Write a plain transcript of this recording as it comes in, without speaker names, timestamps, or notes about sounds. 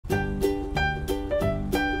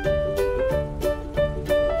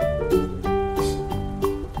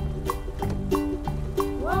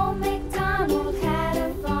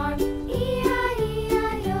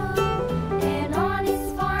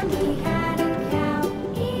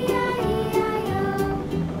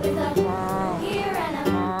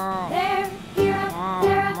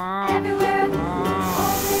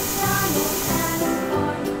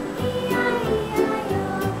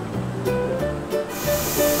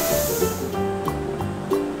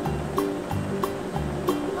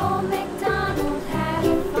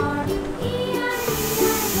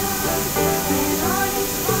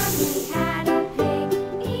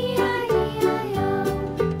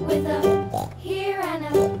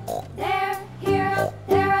there, here, up,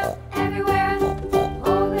 there, up, everywhere.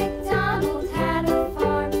 Old MacDonald had a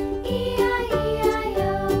farm, E-I-E-I-O.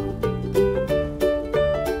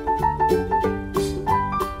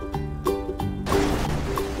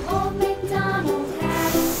 Old MacDonald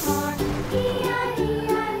had a farm,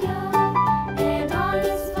 E-I-E-I-O. And on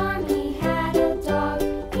his farm he had a dog,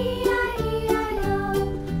 E-I-E-I-O.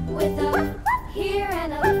 With a here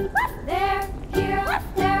and a there, here, up,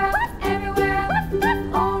 there, up, everywhere.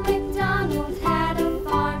 Old MacDonald had a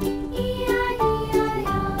farm, E-I-E-I-O.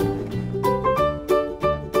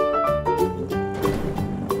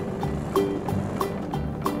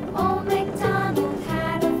 Old MacDonald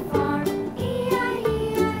had a farm,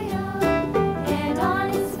 E-I-E-I-O. And on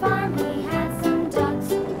his farm he had some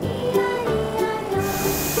ducks, E-I-E-I-O.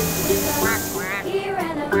 With a here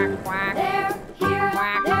and a there, here,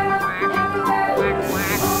 up, there, up,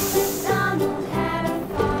 everywhere. Old MacDonald had a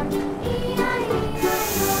farm, E-I-E-I-O.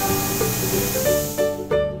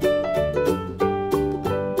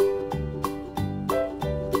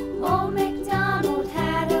 Old MacDonald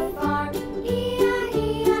had a farm,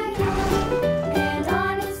 E-I-E-I-O. And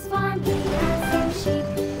on his farm he had some sheep,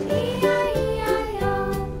 E-I-E-I-O.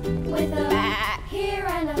 With a here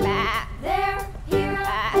and a there, here,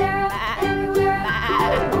 up, there, up, everywhere.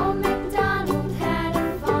 Old MacDonald had a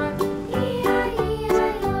farm,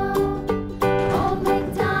 E-I-E-I-O. Old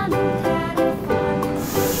MacDonald had a farm,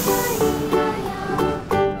 E-I-E-I-O.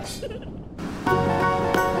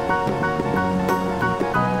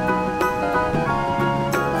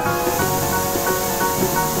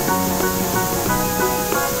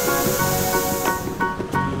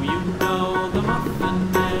 Do you know the Muffin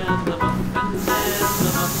Man, the Muffin Man, the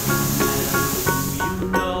Muffin Man? Do you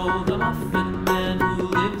know the Muffin Man who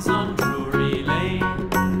lives on Drury Lane?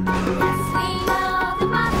 Yes, we know the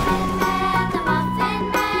Muffin Man, the Muffin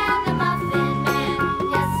Man, the Muffin Man.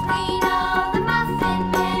 Yes, we know the Muffin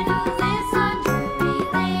Man who lives on Drury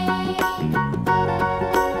Lane.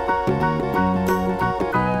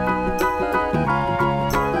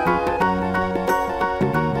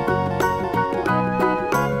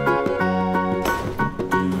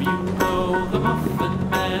 Do you know the Muffin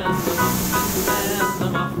Man, the Muffin Man, the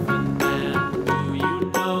Muffin Man? Do you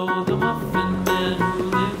know the Muffin Man who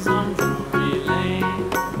lives on Drury Lane?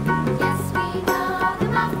 Yes, we know the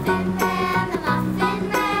Muffin Man, the Muffin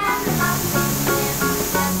Man, the Muffin Man.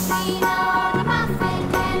 Yes, we know the Muffin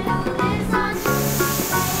Man who lives on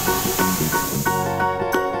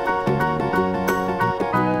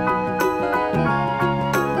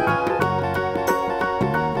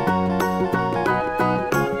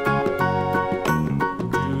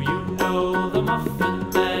Do you know the Muffin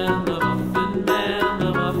Man, the Muffin Man, the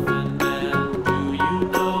Muffin Man? Do you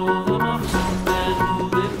know the Muffin Man who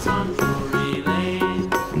lives on Drury Lane?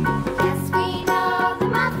 Yes, we know the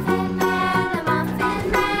Muffin Man, the Muffin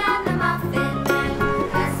Man, the Muffin Man.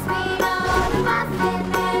 Yes, we know the Muffin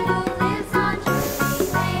Man who lives on Drury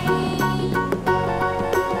Lane.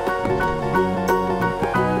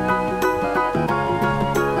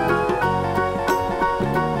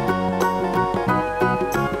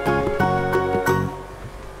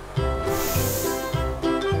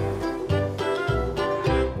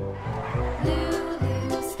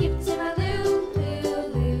 Lulu, skip to my Lou,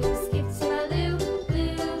 Lulu, skip to my Lou,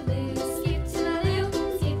 Lulu, skip to my Lou,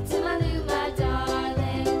 skip to my Lou, my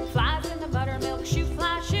darling. Flies in the buttermilk shoe,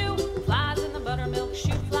 fly shoe. Flies in the buttermilk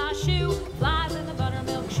shoe, fly shoe. Flies in the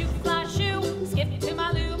buttermilk shoe, fly shoe. Skip to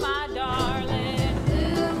my Lou, my darling.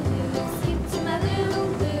 Lulu, skip to my Lou,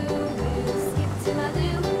 Lulu, skip to my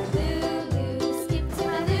Lou, Lulu, skip to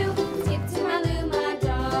my Lou, skip to my Lou, my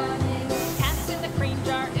darling. Cats in the cream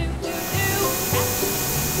jar, ooh, ooh, ooh. Cats in the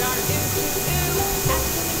cream jar, ooh, ooh, ooh.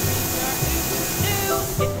 Cats in the cream jar, ooh, ooh, ooh.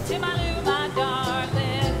 Skip to my Lou, my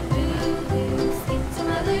darling. Lulu, skip to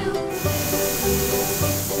my Lou, Lulu,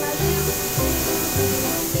 skip to my Lou,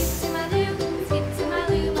 Lulu, skip to my Lou, skip to my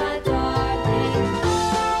Lou, my darling.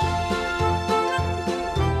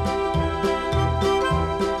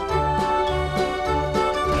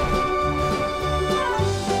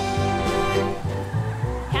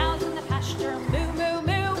 Cows in the pasture, moo, moo,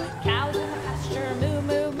 moo. Cows in the pasture, moo,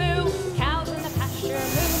 moo, moo. Cows in the pasture,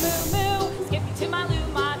 moo, moo, moo. Skip to my Lou,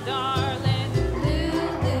 my darling.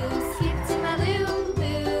 Lulu, skip to my Lou,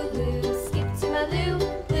 Lulu, skip to my Lou,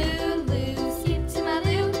 Lulu, skip to my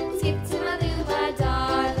Lou, skip to my Lou, my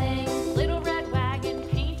darling. Little red wagon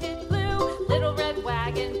painted blue. Little red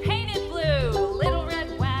wagon painted blue. Little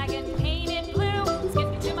red wagon painted blue.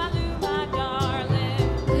 Skip to my Lou, my darling.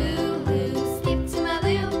 Lulu, skip to my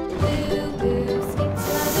Lou, Lulu, skip to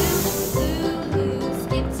my Lou, Lulu,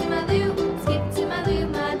 skip to my Lou, skip to my Lou,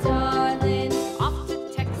 my darling. Off to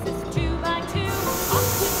Texas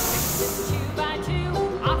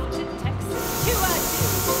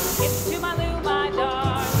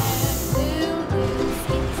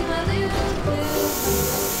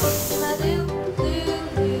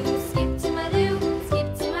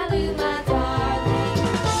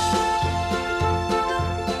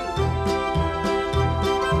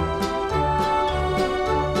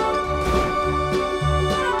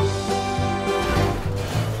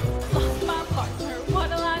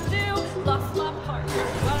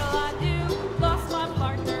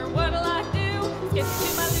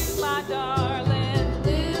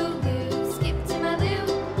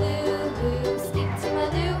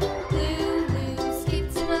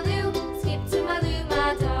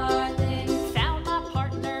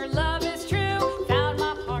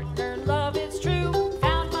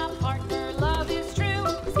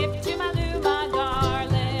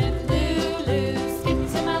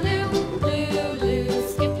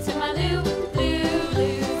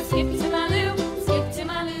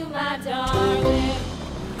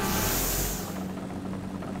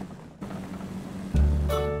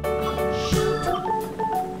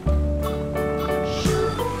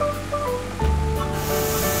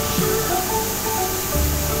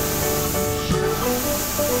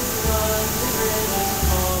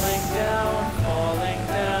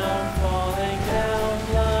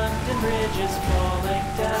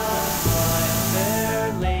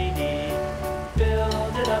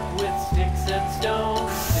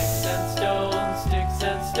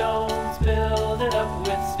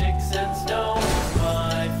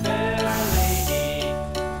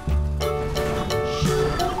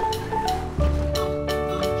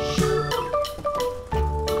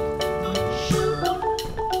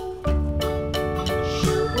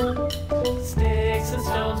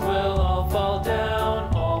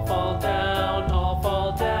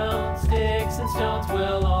and stones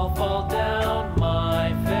will all fall down.